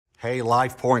Hey,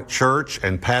 Life Point Church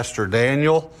and Pastor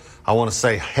Daniel. I want to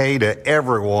say hey to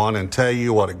everyone and tell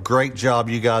you what a great job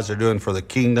you guys are doing for the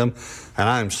kingdom. And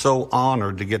I am so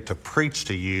honored to get to preach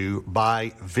to you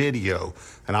by video.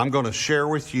 And I'm going to share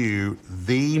with you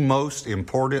the most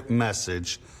important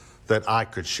message that I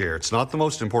could share. It's not the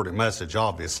most important message,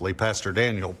 obviously. Pastor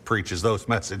Daniel preaches those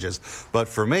messages. But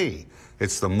for me,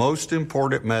 it's the most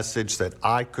important message that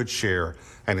I could share.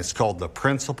 And it's called the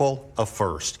principle of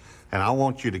first. And I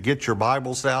want you to get your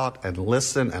Bibles out and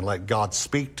listen and let God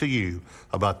speak to you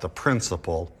about the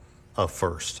principle of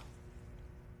first.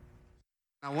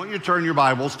 I want you to turn your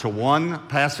Bibles to one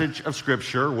passage of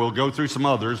Scripture. We'll go through some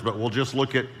others, but we'll just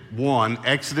look at one,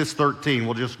 Exodus 13.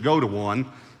 We'll just go to one,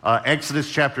 Exodus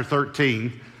chapter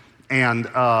 13. And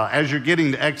as you're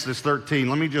getting to Exodus 13,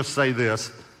 let me just say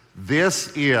this.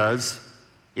 This is,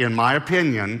 in my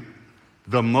opinion,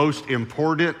 the most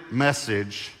important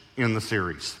message in the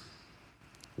series.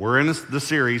 We're in the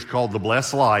series called The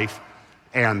Blessed Life,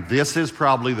 and this is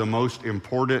probably the most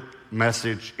important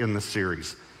message in the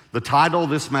series. The title of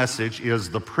this message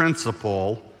is The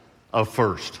Principle of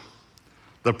First.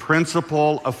 The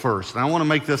Principle of First. And I want to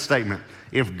make this statement.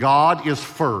 If God is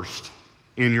first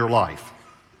in your life,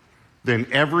 then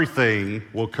everything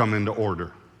will come into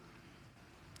order.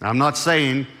 Now, I'm not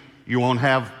saying you won't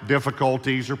have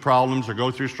difficulties or problems or go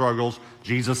through struggles.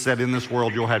 Jesus said in this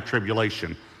world you'll have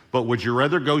tribulation. But would you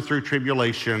rather go through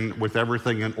tribulation with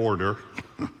everything in order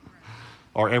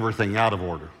or everything out of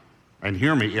order? And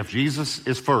hear me, if Jesus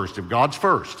is first, if God's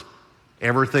first,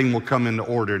 everything will come into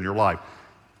order in your life.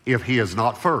 If He is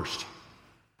not first,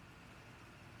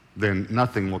 then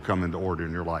nothing will come into order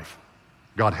in your life.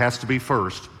 God has to be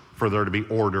first for there to be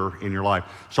order in your life.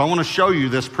 So I want to show you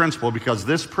this principle because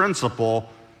this principle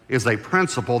is a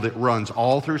principle that runs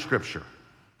all through Scripture,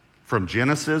 from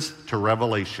Genesis to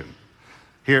Revelation.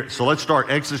 Here, so let's start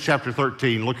Exodus chapter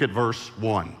 13, look at verse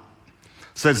 1. It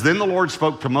says, Then the Lord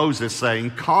spoke to Moses,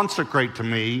 saying, Consecrate to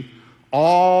me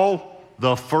all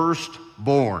the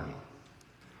firstborn.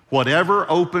 Whatever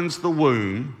opens the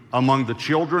womb among the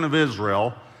children of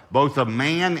Israel, both of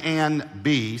man and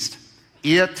beast,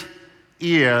 it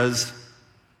is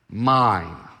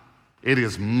mine. It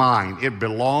is mine. It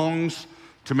belongs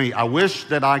to me. I wish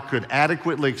that I could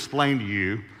adequately explain to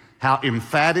you how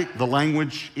emphatic the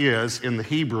language is in the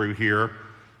Hebrew here.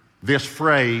 This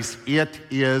phrase, it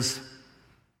is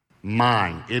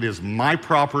mine. It is my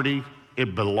property.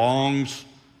 It belongs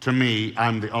to me.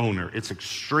 I'm the owner. It's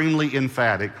extremely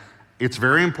emphatic. It's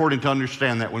very important to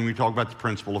understand that when we talk about the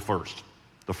principle of first.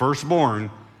 The firstborn,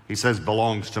 he says,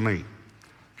 belongs to me.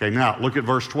 Okay, now look at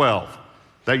verse 12.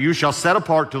 That you shall set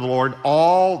apart to the Lord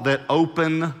all that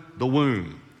open the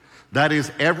womb. That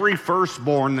is, every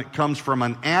firstborn that comes from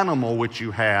an animal which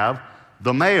you have,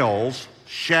 the males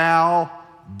shall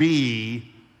be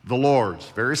the Lord's.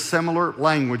 Very similar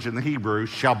language in the Hebrew,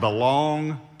 shall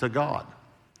belong to God.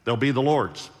 They'll be the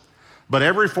Lord's. But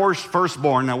every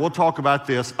firstborn, now we'll talk about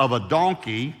this, of a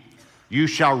donkey you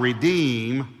shall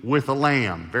redeem with a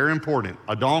lamb. Very important.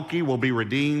 A donkey will be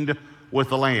redeemed with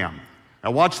a lamb.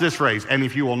 Now watch this phrase, and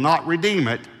if you will not redeem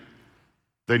it,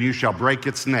 then you shall break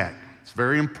its neck. It's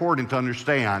very important to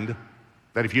understand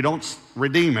that if you don't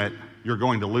redeem it, you're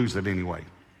going to lose it anyway.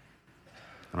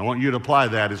 And I want you to apply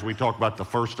that as we talk about the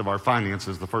first of our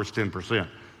finances, the first 10%.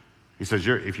 He says,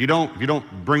 if you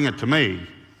don't bring it to me,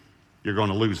 you're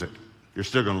going to lose it. You're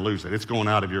still going to lose it. It's going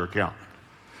out of your account.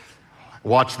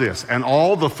 Watch this. And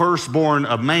all the firstborn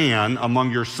of man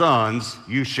among your sons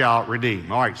you shall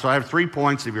redeem. All right, so I have 3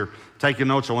 points. If you're taking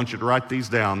notes, I want you to write these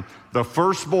down. The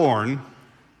firstborn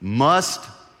must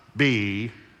be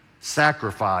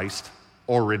sacrificed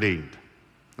or redeemed.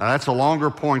 Now that's a longer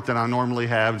point than I normally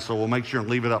have, so we'll make sure and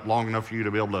leave it up long enough for you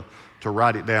to be able to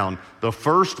write it down. The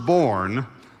firstborn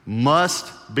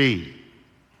must be.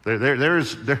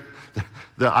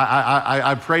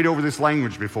 I've prayed over this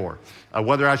language before,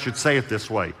 whether I should say it this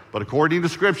way, but according to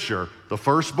Scripture, the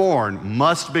firstborn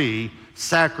must be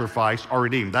sacrificed or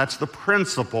redeemed. That's the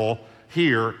principle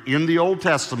here in the Old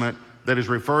Testament that is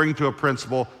referring to a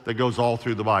principle that goes all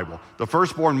through the Bible. The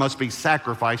firstborn must be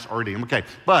sacrificed or redeemed. Okay,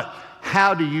 but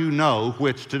how do you know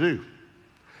which to do?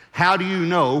 How do you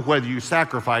know whether you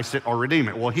sacrifice it or redeem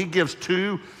it? Well, he gives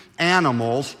two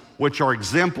animals which are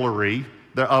exemplary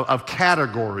of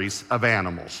categories of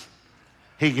animals.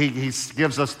 He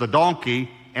gives us the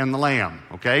donkey and the lamb,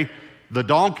 okay? The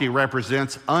donkey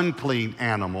represents unclean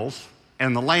animals,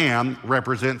 and the lamb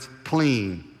represents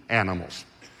clean animals.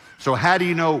 So how do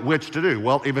you know which to do?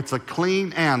 Well, if it's a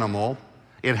clean animal,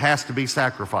 it has to be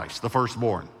sacrificed, the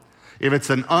firstborn. If it's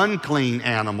an unclean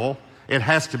animal, it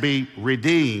has to be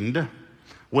redeemed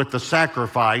with the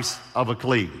sacrifice of a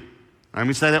clean. Let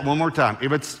me say that one more time.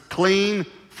 If it's clean,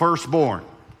 firstborn.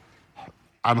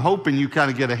 I'm hoping you kind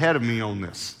of get ahead of me on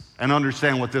this and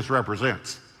understand what this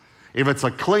represents. If it's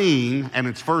a clean and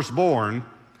it's firstborn,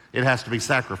 it has to be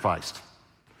sacrificed.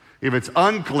 If it's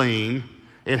unclean,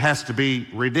 it has to be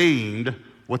redeemed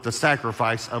with the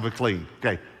sacrifice of a clean.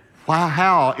 Okay,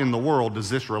 how in the world does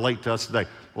this relate to us today?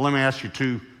 Well, let me ask you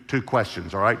two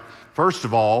questions, all right? First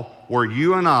of all, were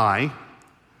you and I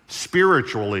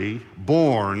spiritually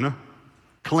born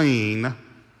clean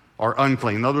or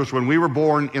unclean? In other words, when we were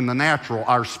born in the natural,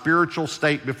 our spiritual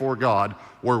state before God,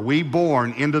 were we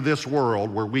born into this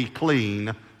world, were we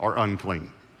clean or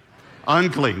unclean?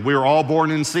 Unclean. We were all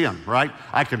born in sin, right?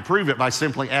 I can prove it by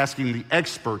simply asking the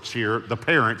experts here, the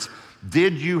parents,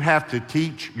 did you have to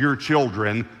teach your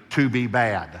children to be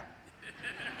bad?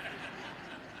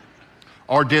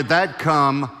 Or did that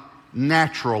come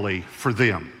naturally for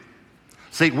them?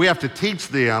 See, we have to teach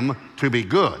them to be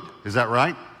good. Is that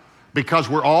right? Because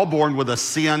we're all born with a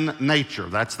sin nature.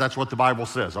 That's what the Bible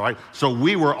says, all right? So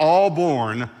we were all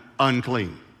born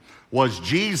unclean. Was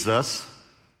Jesus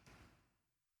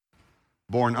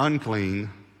born unclean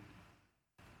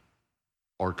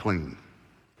or clean?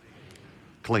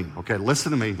 Clean. Okay,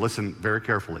 listen to me. Listen very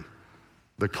carefully.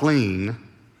 The clean,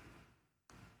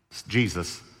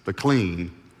 Jesus, the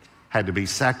clean had to be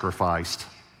sacrificed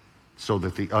so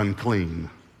that the unclean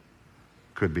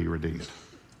could be redeemed.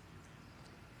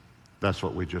 That's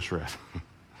what we just read.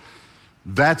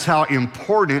 That's how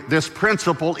important this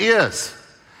principle is.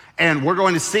 And we're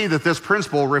going to see that this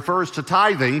principle refers to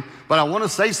tithing, but I want to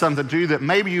say something to you that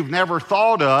maybe you've never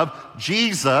thought of.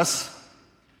 Jesus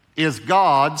is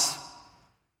God's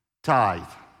tithe.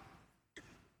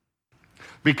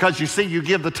 Because you see, you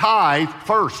give the tithe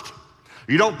first.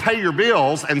 You don't pay your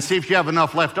bills and see if you have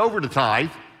enough left over to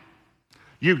tithe.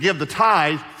 You give the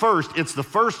tithe first. It's the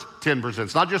first 10%.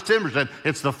 It's not just 10%.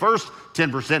 It's the first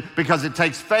 10% because it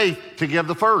takes faith to give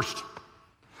the first.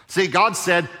 See, God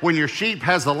said, when your sheep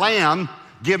has a lamb,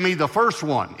 give me the first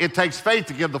one. It takes faith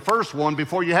to give the first one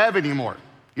before you have any more.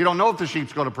 You don't know if the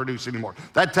sheep's going to produce anymore.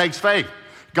 That takes faith.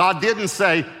 God didn't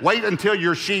say, wait until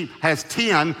your sheep has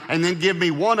 10 and then give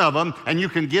me one of them and you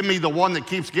can give me the one that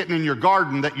keeps getting in your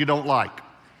garden that you don't like.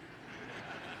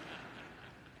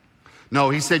 No,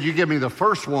 he said, you give me the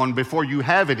first one before you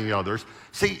have any others.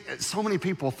 See, so many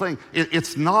people think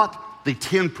it's not the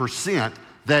 10%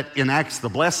 that enacts the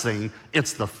blessing,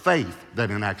 it's the faith that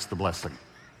enacts the blessing.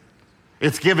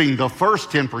 It's giving the first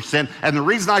 10%. And the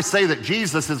reason I say that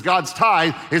Jesus is God's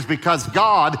tithe is because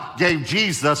God gave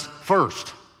Jesus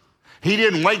first. He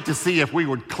didn't wait to see if we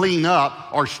would clean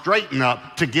up or straighten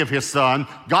up to give his son.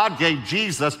 God gave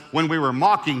Jesus when we were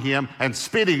mocking him and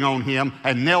spitting on him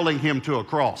and nailing him to a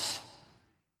cross.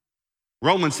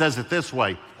 Romans says it this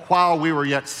way, while we were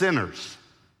yet sinners,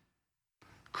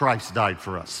 Christ died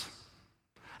for us.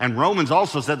 And Romans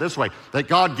also said this way, that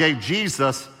God gave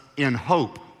Jesus in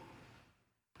hope.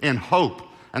 In hope.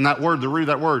 And that word, the root of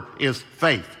that word is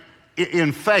faith.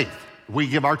 In faith. We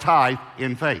give our tithe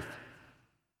in faith.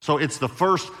 So it's the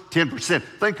first 10%.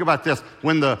 Think about this.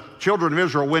 When the children of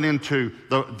Israel went into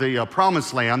the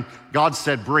promised land, God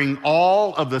said, bring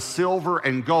all of the silver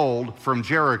and gold from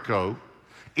Jericho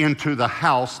into the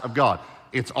house of God.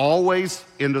 It's always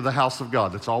into the house of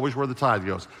God. That's always where the tithe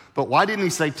goes. But why didn't he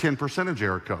say 10% of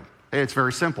Jericho? Hey, it's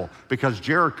very simple. Because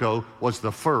Jericho was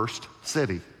the first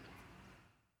city.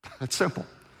 It's simple.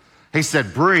 He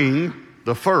said, bring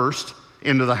the first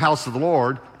into the house of the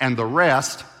Lord, and the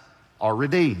rest are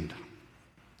redeemed.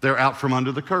 They're out from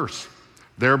under the curse.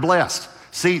 They're blessed.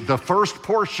 See, the first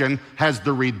portion is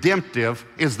the redemptive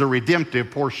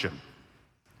portion.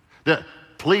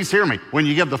 Please hear me. When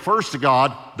you give the first to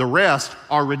God, the rest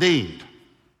are redeemed.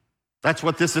 That's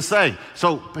what this is saying.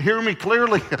 So hear me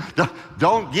clearly.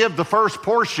 Don't give the first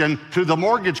portion to the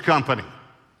mortgage company,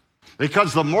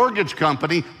 because the mortgage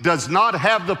company does not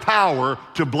have the power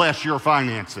to bless your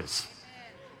finances.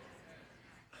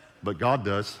 But God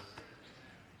does.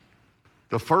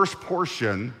 The first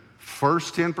portion,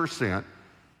 first 10%,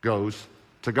 goes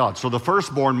to God. So the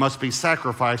firstborn must be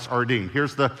sacrificed or redeemed.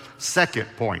 Here's the second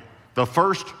point. The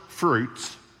first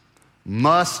fruits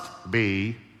must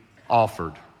be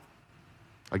offered.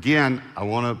 Again, I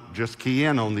want to just key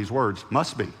in on these words,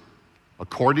 must be.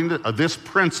 According to this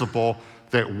principle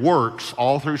that works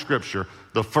all through Scripture,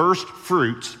 the first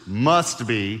fruits must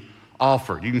be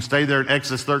offered. You can stay there in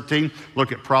Exodus 13.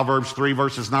 Look at Proverbs 3,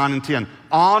 verses 9 and 10.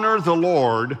 Honor the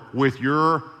Lord with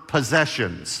your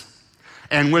possessions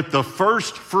and with the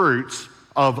first fruits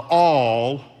of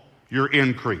all your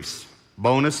increase.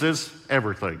 Bonuses,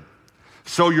 everything.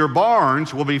 So your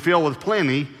barns will be filled with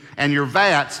plenty, and your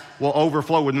vats will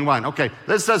overflow with new wine. Okay,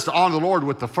 this says to honor the Lord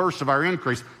with the first of our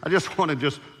increase. I just want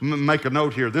to make a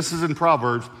note here. This is in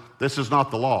Proverbs. This is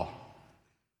not the law.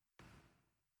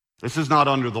 This is not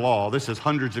under the law. This is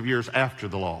hundreds of years after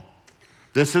the law.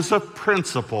 This is a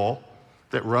principle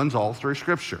that runs all through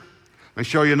Scripture. Let me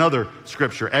show you another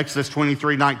scripture, Exodus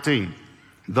 23:19.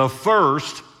 The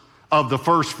first of the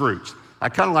first fruits. I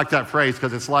kind of like that phrase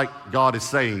because it's like God is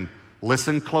saying,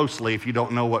 listen closely if you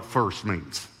don't know what first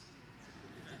means.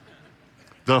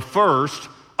 The first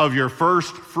of your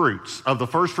first fruits, of the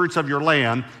first fruits of your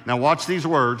land. Now watch these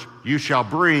words. You shall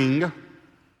bring,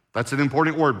 that's an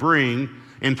important word, bring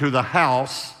into the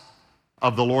house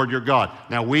of the Lord your God.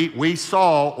 Now we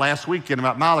saw last weekend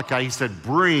about Malachi, he said,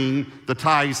 bring the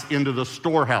tithes into the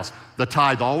storehouse. The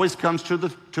tithe always comes to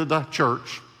the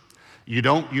church.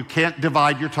 You can't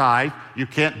divide your tithe. You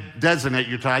can't designate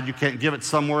your tithe. You can't give it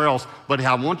somewhere else. But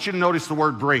I want you to notice the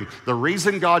word bring. The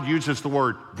reason God uses the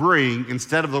word bring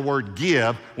instead of the word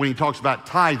give when he talks about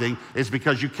tithing is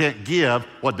because you can't give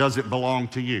what doesn't belong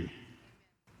to you.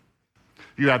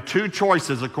 You have two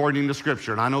choices according to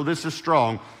Scripture. And I know this is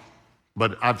strong,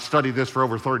 but I've studied this for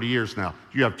over 30 years now.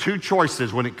 You have two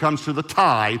choices when it comes to the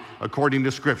tithe according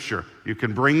to Scripture. You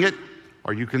can bring it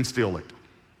or you can steal it.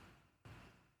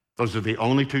 Those are the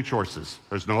only two choices.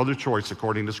 There's no other choice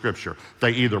according to Scripture.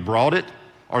 They either brought it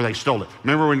or they stole it.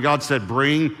 Remember when God said,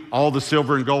 bring all the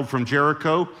silver and gold from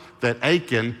Jericho? That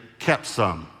Achan kept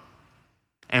some.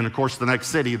 And of course, the next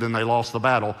city, then they lost the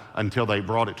battle until they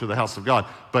brought it to the house of God.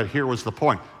 But here was the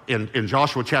point. In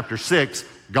Joshua chapter 6,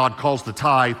 God calls the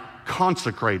tithe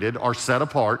consecrated or set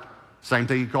apart. Same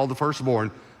thing he called the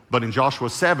firstborn. But in Joshua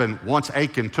 7, once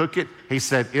Achan took it, he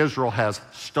said, Israel has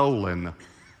stolen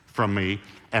from me.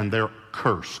 And they're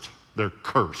cursed. They're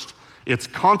cursed. It's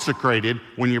consecrated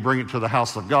when you bring it to the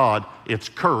house of God. It's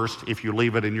cursed if you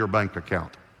leave it in your bank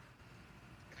account.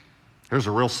 Here's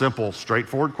a real simple,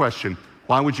 straightforward question.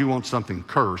 Why would you want something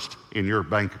cursed in your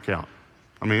bank account?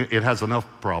 I mean, it has enough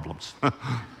problems.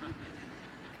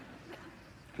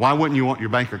 Why wouldn't you want your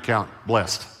bank account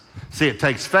blessed? See, it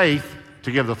takes faith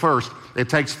to give the first. It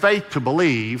takes faith to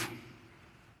believe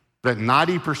that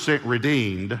 90%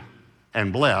 redeemed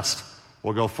and blessed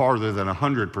will go farther than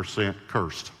 100%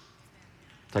 cursed.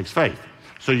 It takes faith.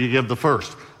 So you give the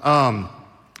first. When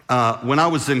I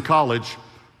was in college,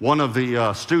 one of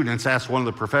the students asked one of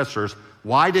the professors,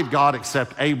 why did God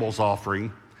accept Abel's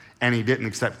offering and he didn't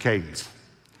accept Cain's?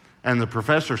 And the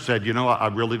professor said, I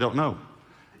really don't know.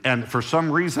 And for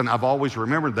some reason, I've always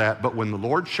remembered that, but when the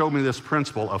Lord showed me this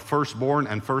principle of firstborn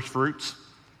and first fruits,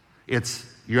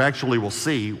 you actually will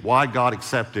see why God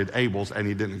accepted Abel's and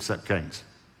he didn't accept Cain's.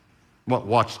 Well,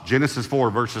 watch Genesis 4,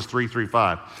 verses 3 through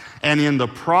 5. And in the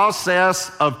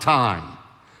process of time,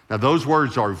 now those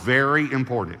words are very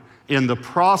important. In the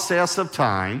process of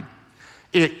time,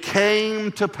 it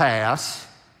came to pass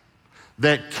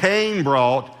that Cain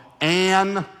brought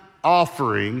an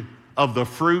offering of the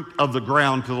fruit of the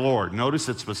ground to the Lord. Notice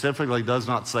it specifically does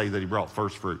not say that he brought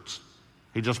first fruits.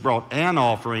 He just brought an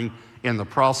offering in the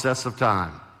process of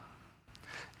time.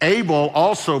 Abel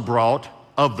also brought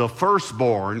of the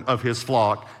firstborn of his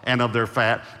flock and of their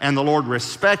fat, and the Lord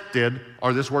respected,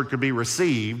 or this word could be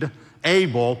received,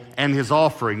 Abel and his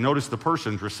offering. Notice the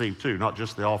persons received too, not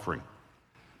just the offering.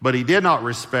 But he did not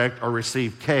respect or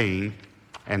receive Cain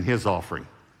and his offering.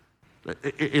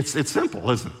 It's simple,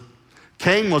 isn't it?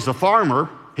 Cain was a farmer,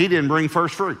 he didn't bring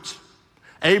first fruits.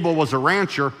 Abel was a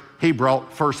rancher, he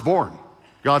brought firstborn.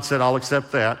 God said, I'll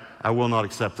accept that, I will not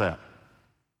accept that.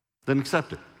 Then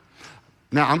accept it.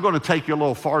 Now, I'm going to take you a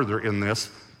little farther in this,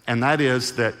 and that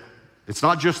is that it's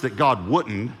not just that God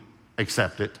wouldn't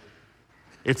accept it,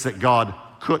 it's that God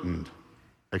couldn't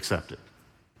accept it.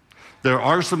 There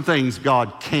are some things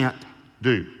God can't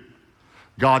do.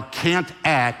 God can't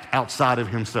act outside of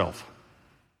himself.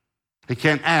 He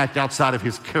can't act outside of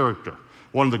his character.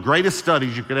 One of the greatest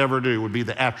studies you could ever do would be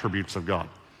the attributes of God,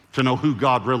 to know who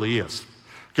God really is.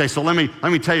 Okay, so let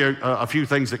me tell you a few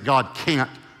things that God can't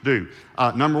do.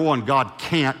 Number one, God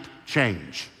can't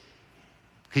change.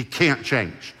 He can't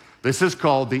change. This is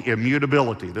called the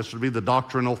immutability. This would be the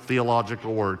doctrinal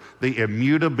theological word, the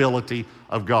immutability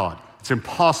of God. It's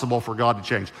impossible for God to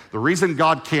change. The reason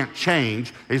God can't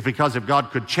change is because if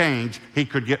God could change, he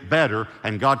could get better,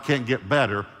 and God can't get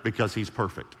better because he's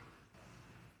perfect.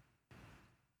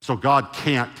 So God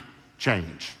can't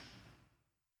change.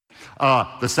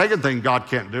 The second thing God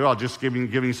can't do, I'll just give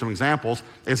you some examples,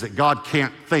 is that God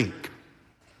can't think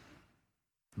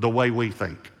the way we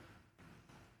think.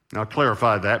 Now, I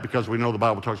clarify that because we know the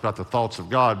Bible talks about the thoughts of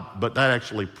God, but that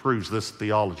actually proves this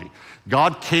theology.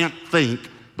 God can't think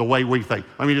the way we think.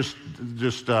 Let me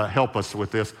just help us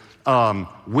with this. The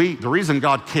reason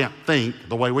God can't think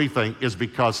the way we think is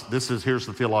because here's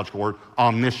the theological word,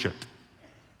 omniscient.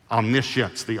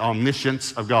 Omniscience, the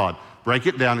omniscience of God. Break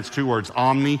it down, it's two words,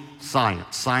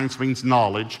 omniscience. Science means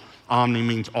knowledge, omni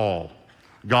means all.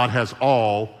 God has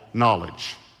all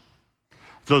knowledge.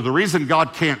 So the reason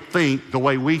God can't think the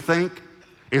way we think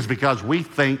is because we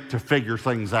think to figure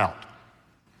things out.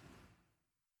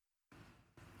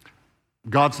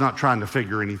 God's not trying to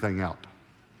figure anything out.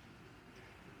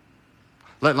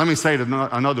 Let me say it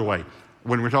another way.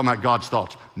 When we're talking about God's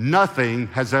thoughts, nothing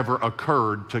has ever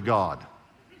occurred to God.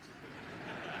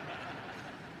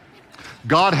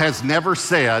 God has never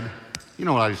said, you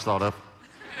know what I just thought of?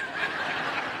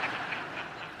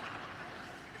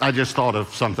 I just thought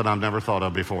of something I've never thought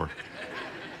of before.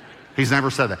 He's never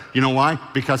said that. You know why?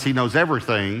 Because he knows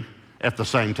everything at the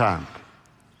same time.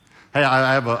 Hey,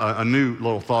 I have a new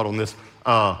little thought on this.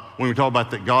 When we talk about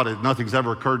that God, nothing's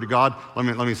ever occurred to God,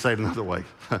 let me say it another way.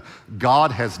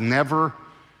 God has never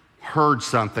heard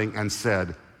something and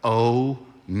said, oh,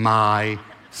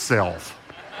 myself.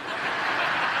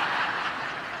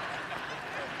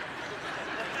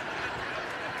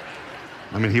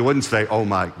 I mean, he wouldn't say, oh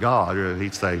my God,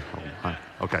 he'd say, oh my.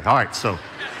 Okay, all right, so.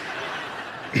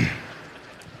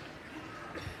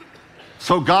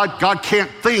 So God can't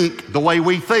think the way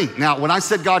we think. Now, when I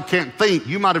said God can't think,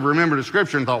 you might have remembered the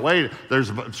scripture and thought, wait, there's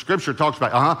a scripture talks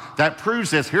about, that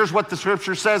proves this. Here's what the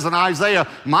scripture says in Isaiah,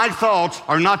 my thoughts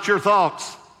are not your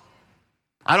thoughts.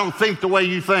 I don't think the way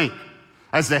you think.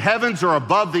 As the heavens are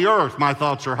above the earth, my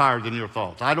thoughts are higher than your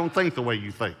thoughts. I don't think the way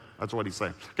you think. That's what he's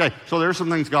saying. Okay, so there's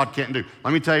some things God can't do.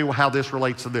 Let me tell you how this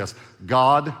relates to this.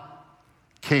 God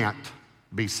can't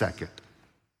be second.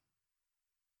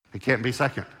 He can't be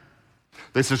second.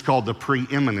 This is called the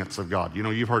preeminence of God. You know,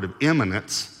 you've heard of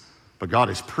eminence, but God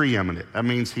is preeminent. That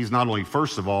means he's not only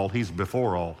first of all, he's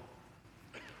before all.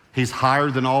 He's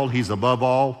higher than all, he's above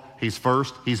all, he's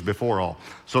first, he's before all.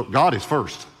 So God is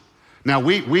first. Now,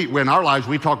 we in our lives,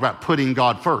 we talk about putting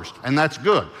God first, and that's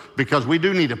good because we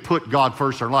do need to put God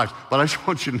first in our lives. But I just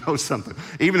want you to know something.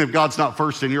 Even if God's not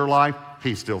first in your life,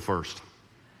 he's still first.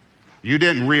 You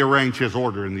didn't rearrange his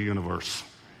order in the universe.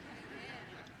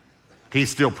 He's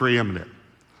still preeminent.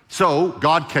 So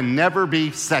God can never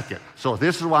be second. So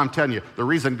this is why I'm telling you, the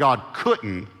reason God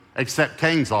couldn't accept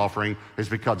Cain's offering is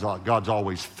because God's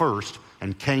always first,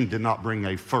 and Cain did not bring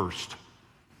a first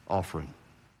offering.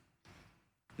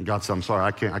 And God said, I'm sorry,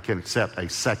 I can't accept a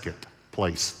second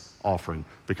place offering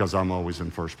because I'm always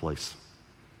in first place.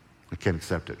 I can't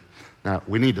accept it. Now,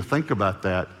 we need to think about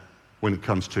that when it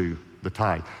comes to the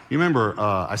tithe. You remember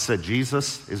I said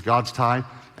Jesus is God's tithe?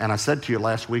 And I said to you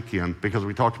last weekend, because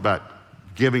we talked about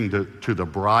giving to the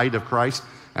bride of Christ,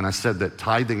 and I said that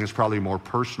tithing is probably more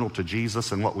personal to Jesus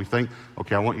than what we think.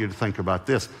 Okay, I want you to think about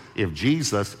this. If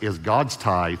Jesus is God's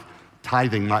tithe,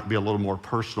 tithing might be a little more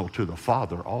personal to the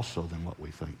Father also than what we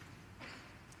think.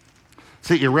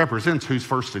 See, it represents who's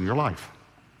first in your life.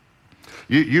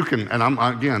 You can, and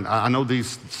I know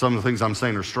some of the things I'm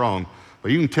saying are strong,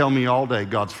 but you can tell me all day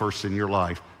God's first in your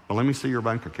life, but let me see your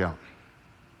bank account.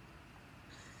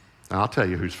 And I'll tell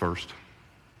you who's first.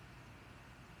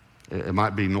 It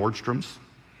might be Nordstrom's.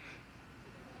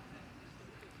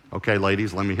 Okay,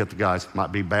 ladies, let me hit the guys. It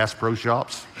might be Bass Pro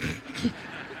Shops.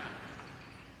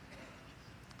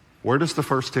 Where does the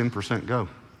first 10% go?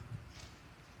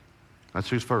 That's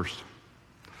who's first.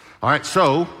 All right,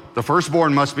 so the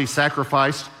firstborn must be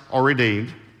sacrificed or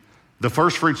redeemed. The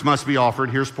first fruits must be offered.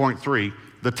 Here's point 3.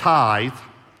 The tithe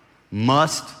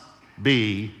must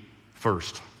be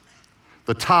first.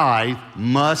 The tithe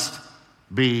must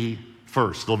be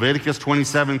first. Leviticus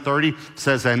 27:30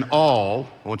 says, and all,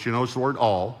 I want you to notice the word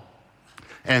all,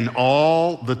 and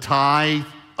all the tithe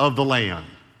of the land,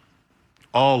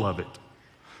 all of it,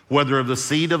 whether of the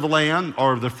seed of the land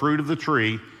or of the fruit of the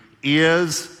tree,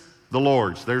 is the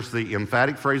Lord's. There's the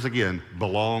emphatic phrase again,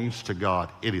 belongs to God.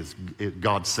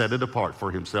 God set it apart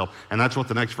for himself. And that's what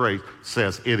the next phrase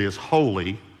says. It is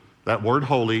holy. That word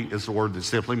holy is the word that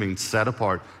simply means set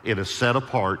apart. It is set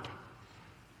apart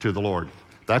to the Lord.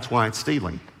 That's why it's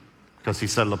stealing, because he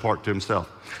set it apart to himself.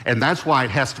 And that's why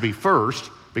it has to be first,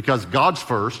 because God's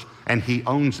first and he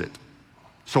owns it.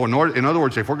 So in other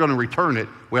words, if we're going to return it,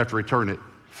 we have to return it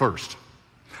first.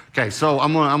 Okay, so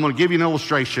I'm going to give you an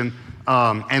illustration,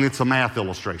 and it's a math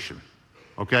illustration.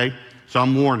 Okay? So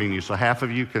I'm warning you, so half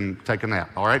of you can take a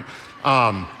nap, all right?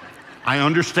 I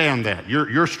understand that.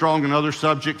 You're strong in other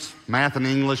subjects, math and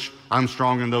English. I'm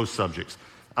strong in those subjects.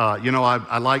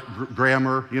 I like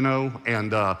grammar,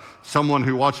 and someone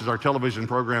who watches our television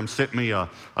program sent me a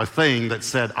thing that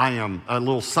said, a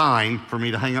little sign for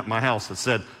me to hang up my house that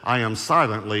said, I am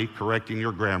silently correcting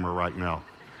your grammar right now.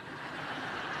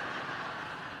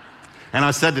 And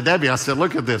I said to Debbie, I said,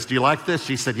 look at this. Do you like this?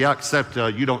 She said, yeah, except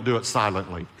you don't do it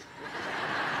silently.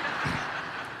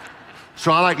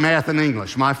 So I like math and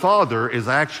English. My father is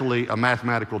actually a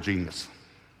mathematical genius.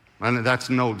 And that's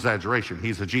no exaggeration.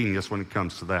 He's a genius when it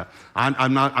comes to that.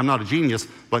 I'm not a genius,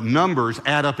 but numbers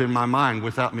add up in my mind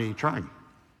without me trying.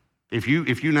 If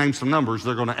you name some numbers,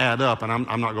 they're going to add up, and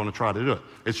I'm not going to try to do it.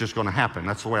 It's just going to happen.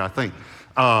 That's the way I think.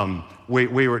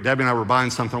 Debbie and I were buying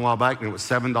something a while back, and it was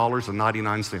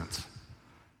 $7.99.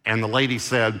 And the lady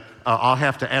said, I'll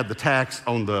have to add the tax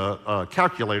on the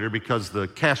calculator because the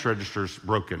cash register's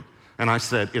broken. And I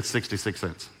said, it's 66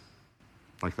 cents,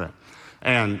 like that.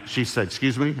 And she said,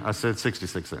 excuse me? I said,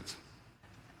 66 cents.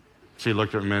 She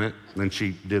looked at me a minute, then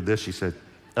she did this. She said,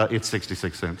 it's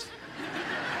 66 cents.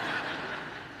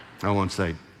 I won't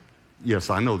say,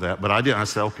 yes, I know that, but I didn't. I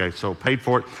said, okay, so paid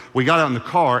for it. We got out in the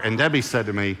car, and Debbie said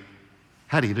to me,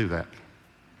 how do you do that?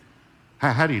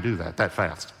 How do you do that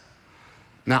fast?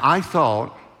 Now, I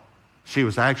thought she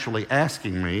was actually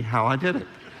asking me how I did it.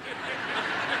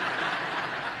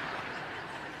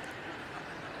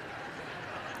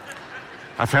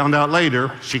 I found out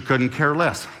later she couldn't care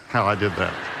less how I did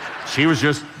that. She was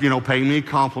just, paying me a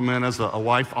compliment as a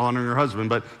wife honoring her husband,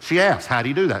 but she asked, how do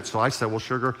you do that? So I said, well,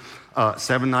 sugar,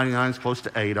 $7.99 is close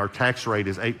to 8. Our tax rate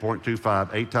is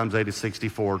 8.25. 8 times 8 is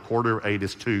 64. Quarter of 8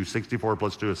 is 2. 64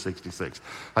 plus 2 is 66.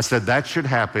 I said, that should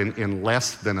happen in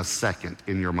less than a second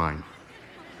in your mind.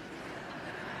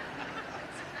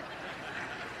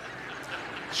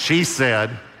 She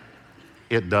said,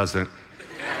 it doesn't.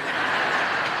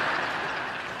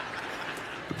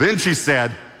 Then she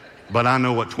said, but I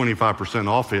know what 25%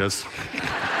 off is.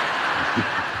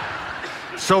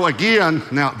 So again,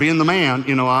 now being the man,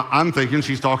 I'm thinking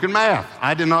she's talking math.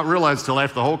 I did not realize till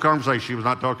after the whole conversation she was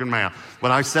not talking math.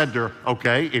 But I said to her,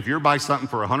 okay, if you're buying something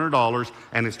for $100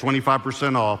 and it's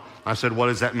 25% off, I said, what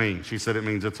does that mean? She said, it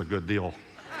means it's a good deal.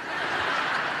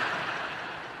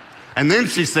 And then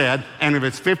she said, and if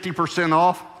it's 50%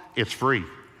 off, it's free.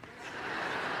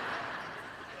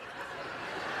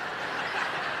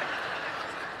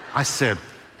 I said,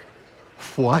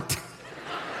 what?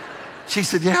 She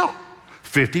said, yeah,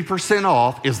 50%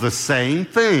 off is the same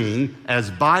thing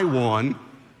as buy one,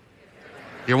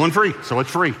 get one free, so it's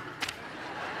free.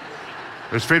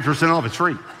 If it's 50% off, it's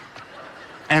free.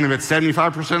 And if it's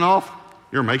 75% off,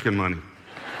 you're making money.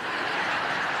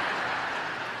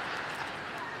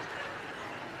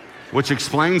 Which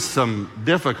explains some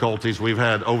difficulties we've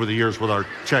had over the years with our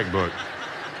checkbook.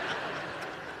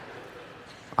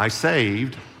 I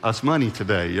saved us money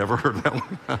today. You ever heard that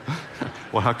one?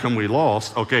 Well, how come we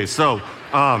lost? Okay, so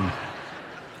I'm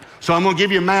going to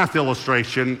give you a math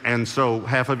illustration, and so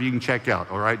half of you can check out,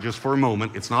 all right, just for a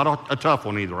moment. It's not a tough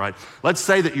one either, right? Let's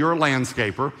say that you're a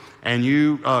landscaper, and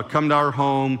you come to our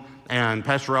home, and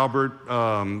Pastor Albert,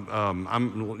 I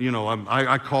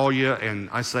call you, and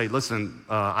I say, listen,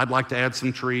 I'd like to add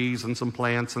some trees and some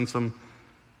plants and some...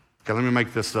 Okay, let me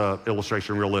make this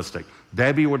illustration realistic.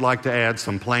 Debbie would like to add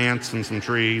some plants and some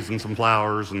trees and some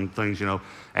flowers and things,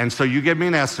 And so you give me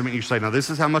an estimate. You say, now this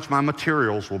is how much my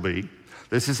materials will be.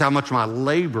 This is how much my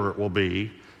labor will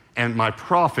be. And my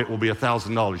profit will be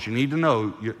 $1,000. You need to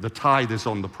know the tithe is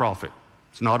on the profit.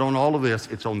 It's not on all of this.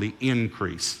 It's on the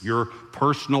increase. Your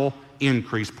personal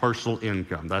increase, personal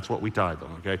income. That's what we tithe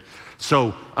on, okay?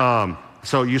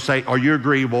 So you say, are you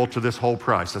agreeable to this whole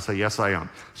price? I say, yes, I am.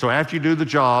 So after you do the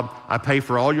job, I pay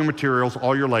for all your materials,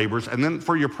 all your labors, and then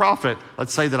for your profit,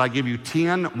 let's say that I give you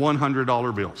 10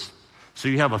 $100 bills. So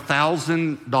you have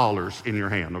 $1,000 in your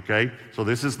hand, okay? So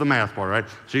this is the math part, right?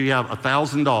 So you have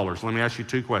 $1,000. Let me ask you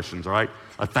two questions, all right?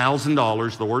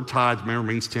 $1,000, the word tithe,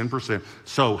 remember, means 10%.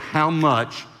 So how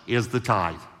much is the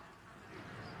tithe?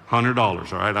 $100,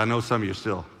 all right? I know some of you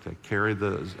still carry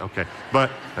those, okay.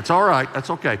 But that's all right, that's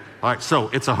okay. All right, so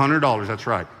it's $100, that's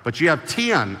right. But you have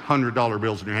 10 $100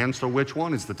 bills in your hand, so which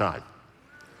one is the tithe?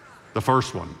 The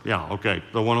first one, yeah, okay.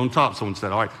 The one on top, someone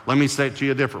said, all right, let me say it to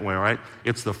you a different way, all right?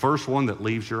 It's the first one that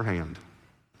leaves your hand.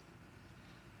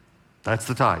 That's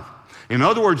the tithe. In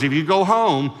other words, if you go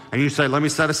home and you say, let me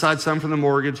set aside some for the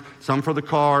mortgage, some for the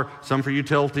car, some for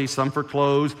utilities, some for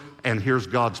clothes, and here's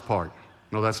God's part.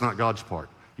 No, that's not God's part.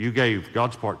 You gave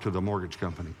God's part to the mortgage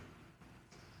company.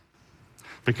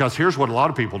 Because here's what a lot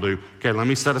of people do. Okay, let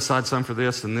me set aside some for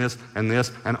this and this and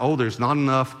this, and oh, there's not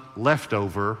enough left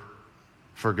over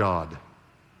for God.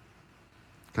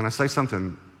 Can I say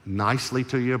something nicely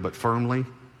to you, but firmly?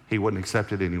 he wouldn't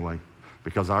accept it anyway,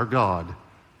 because our God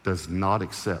does not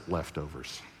accept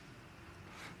leftovers.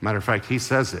 Matter of fact, he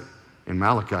says it in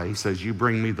Malachi. He says, you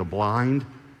bring me the blind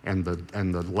and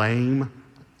the lame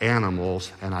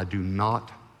animals, and I do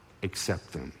not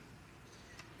accept them.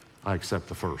 I accept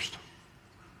the first.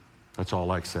 That's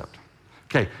all I accept.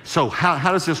 Okay, so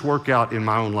how does this work out in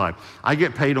my own life? I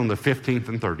get paid on the 15th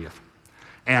and 30th,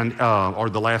 and or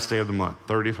the last day of the month,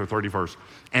 30th or 31st,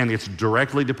 and it's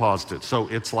directly deposited. So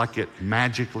it's like it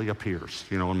magically appears,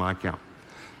 in my account.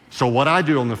 So what I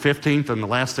do on the 15th and the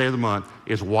last day of the month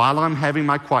is, while I'm having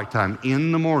my quiet time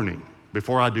in the morning,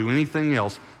 before I do anything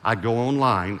else, I go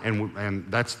online, and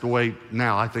that's the way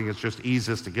now. I think it's just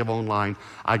easiest to give online.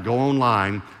 I go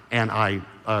online and I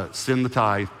send the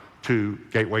tithe to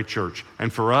Gateway Church.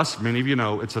 And for us, many of you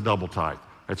know, it's a double tithe.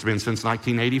 It's been since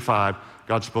 1985.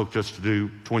 God spoke to us to do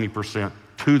 20%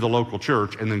 to the local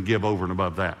church and then give over and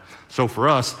above that. So for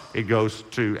us, it goes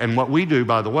to, and what we do,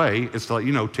 by the way, is to let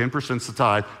you know, 10% is the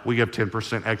tithe. We give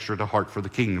 10% extra to Heart for the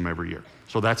Kingdom every year.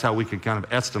 So that's how we can kind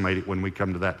of estimate it when we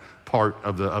come to that part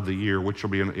of the year, which will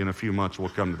be in a few months. We'll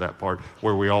come to that part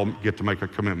where we all get to make a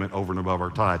commitment over and above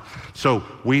our tithe. So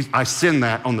I send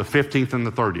that on the 15th and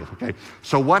the 30th, okay?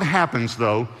 So what happens,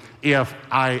 though, if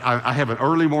I have an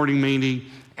early morning meeting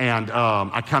and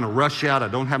I kind of rush out, I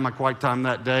don't have my quiet time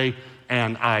that day,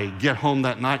 and I get home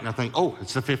that night and I think, oh,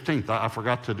 it's the 15th. I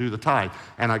forgot to do the tithe.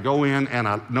 And I go in and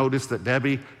I notice that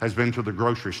Debbie has been to the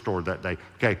grocery store that day.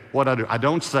 Okay, what I do? I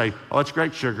don't say, oh, it's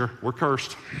great, sugar. We're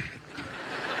cursed.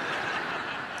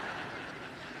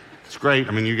 It's great.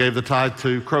 I mean, you gave the tithe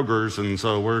to Kroger's, and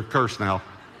so we're cursed now.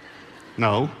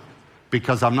 No,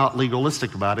 because I'm not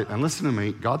legalistic about it. And listen to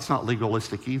me, God's not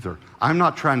legalistic either. I'm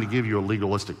not trying to give you a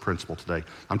legalistic principle today.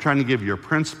 I'm trying to give you a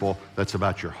principle that's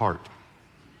about your heart.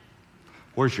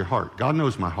 Where's your heart? God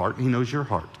knows my heart, and he knows your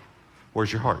heart.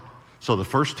 Where's your heart? So the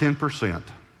first 10%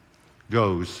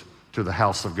 goes to the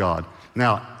house of God.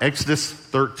 Now, Exodus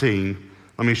 13,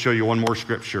 let me show you one more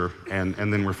scripture, and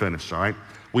then we're finished, all right?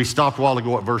 We stopped a while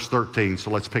ago at verse 13,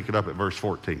 so let's pick it up at verse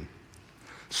 14.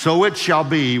 So it shall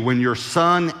be when your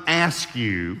son asks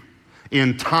you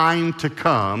in time to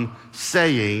come,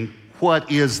 saying,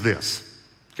 what is this?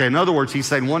 Okay, in other words, he's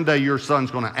saying one day your son's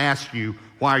going to ask you,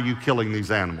 why are you killing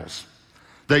these animals?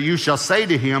 That you shall say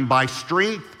to him, by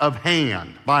strength of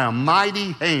hand, by a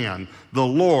mighty hand, the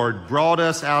Lord brought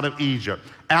us out of Egypt,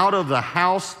 out of the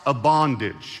house of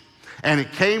bondage. And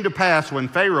it came to pass when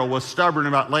Pharaoh was stubborn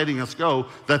about letting us go,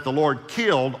 that the Lord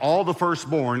killed all the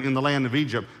firstborn in the land of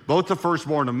Egypt, both the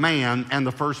firstborn of man and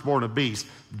the firstborn of beast.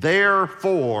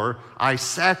 Therefore I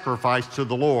sacrificed to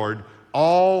the Lord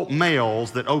all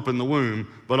males that opened the womb,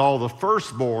 but all the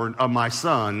firstborn of my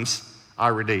sons I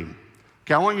redeemed.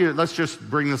 Okay, let's just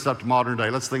bring this up to modern day.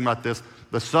 Let's think about this.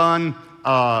 The son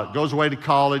goes away to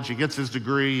college, he gets his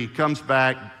degree, he comes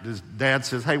back, his dad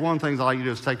says, hey, one of the things I like you to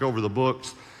do is take over the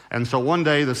books. And so one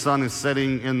day the son is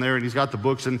sitting in there and he's got the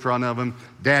books in front of him.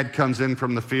 Dad comes in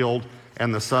from the field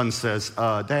and the son says,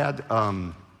 Dad,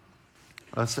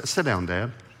 sit down,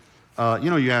 Dad.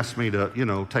 You asked me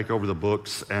to, take over the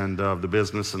books and the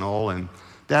business and all. And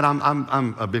Dad,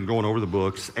 I've been going over the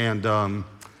books, and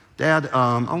Dad,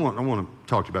 I want to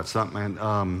talk to you about something,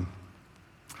 man.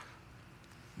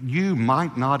 You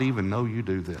might not even know you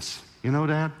do this.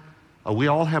 Dad? We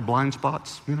all have blind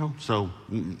spots, so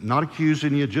not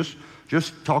accusing you, just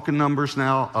talking numbers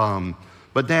now.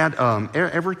 But Dad,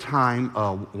 every time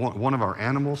one of our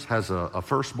animals has a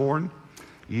firstborn,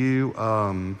 you,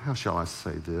 how shall I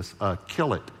say this,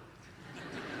 kill it.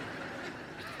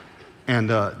 And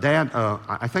Dad,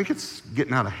 I think it's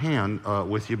getting out of hand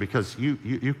with you, because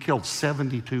you killed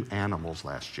 72 animals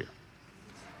last year.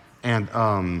 And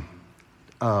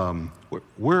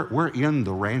we're in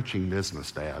the ranching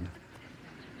business, Dad.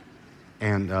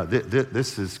 And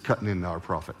this is cutting into our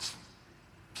profits.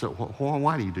 So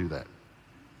why do you do that?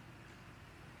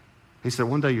 He said,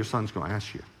 one day your son's going to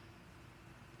ask you.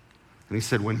 And he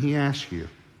said, when he asks you,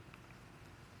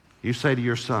 you say to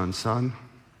your son,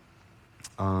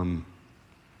 I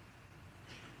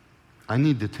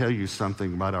need to tell you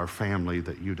something about our family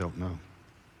that you don't know.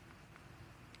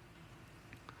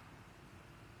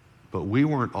 But we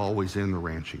weren't always in the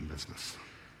ranching business.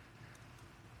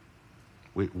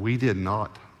 We did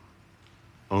not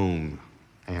own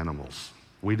animals.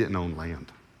 We didn't own land.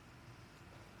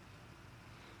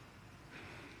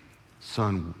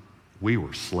 Son, we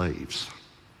were slaves.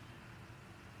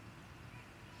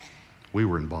 We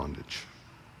were in bondage.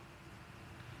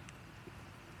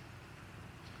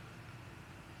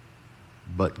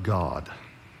 But God,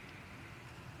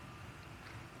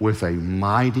 with a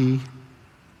mighty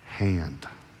hand,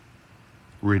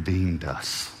 redeemed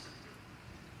us.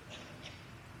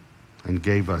 and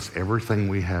gave us everything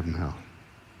we have now.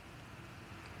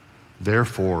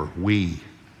 Therefore, we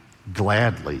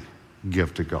gladly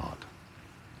give to God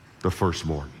the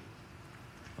firstborn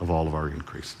of all of our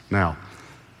increase. Now,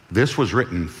 this was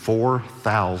written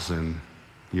 4,000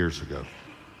 years ago.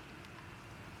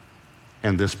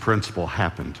 And this principle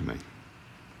happened to me.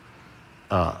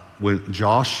 When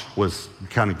Josh was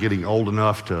kind of getting old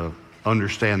enough to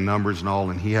understand numbers and all,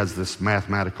 and he has this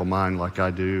mathematical mind like I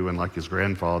do and like his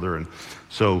grandfather. And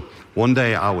so one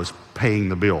day I was paying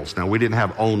the bills. Now, we didn't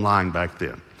have online back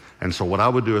then. And so what I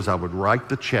would do is I would write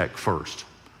the check first,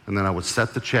 and then I would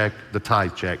set the check, the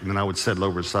tithe check, and then I would set it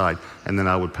over the side, and then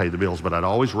I would pay the bills. But I'd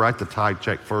always write the tithe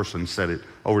check first and set it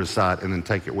over the side and then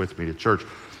take it with me to church.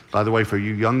 By the way, for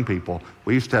you young people,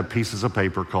 we used to have pieces of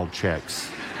paper called checks.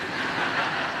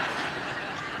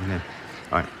 Okay.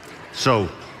 All right. So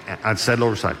I'd set it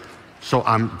over the side. So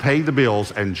I'm paying the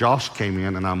bills, and Josh came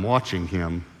in, and I'm watching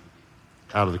him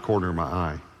out of the corner of my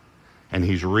eye. And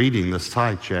he's reading this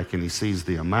tithe check, and he sees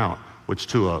the amount, which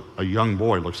to a young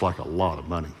boy looks like a lot of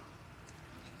money.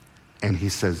 And he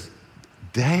says,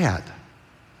 "Dad,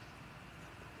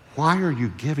 why are you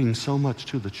giving so much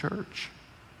to the church?"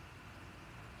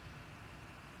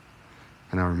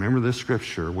 And I remember this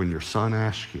scripture, when your son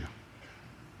asks you,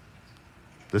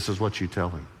 this is what you tell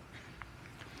him.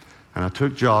 And I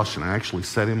took Josh and I actually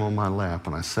set him on my lap,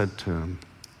 and I said to him,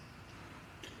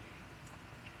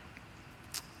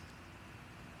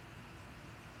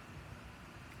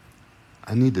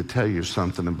 "I need to tell you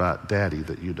something about Daddy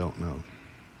that you don't know.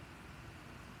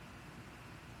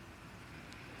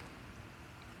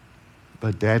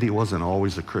 But Daddy wasn't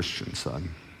always a Christian, son.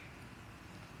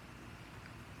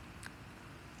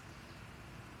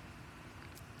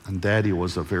 And Daddy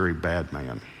was a very bad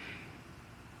man.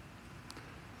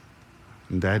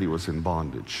 And Daddy was in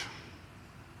bondage.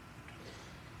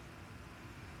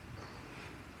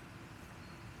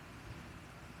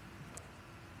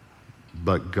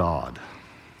 But God,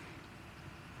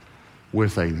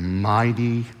 with a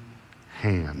mighty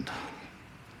hand,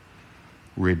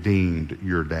 redeemed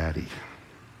your daddy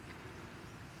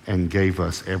and gave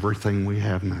us everything we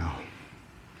have now.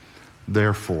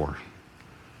 Therefore,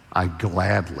 I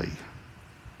gladly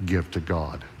give to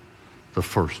God the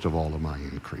first of all of my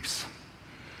increase."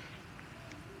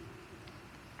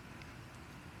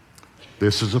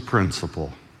 This is a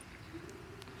principle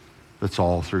that's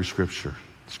all through Scripture.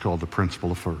 It's called the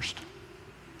principle of first.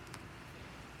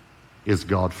 Is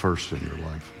God first in your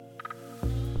life?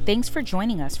 Thanks for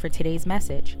joining us for today's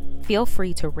message. Feel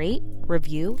free to rate,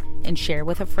 review, and share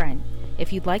with a friend.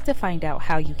 If you'd like to find out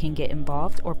how you can get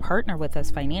involved or partner with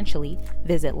us financially,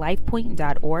 visit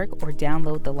lifepoint.org or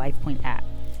download the LifePoint app.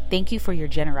 Thank you for your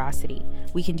generosity.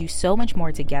 We can do so much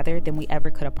more together than we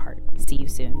ever could apart. See you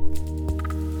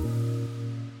soon.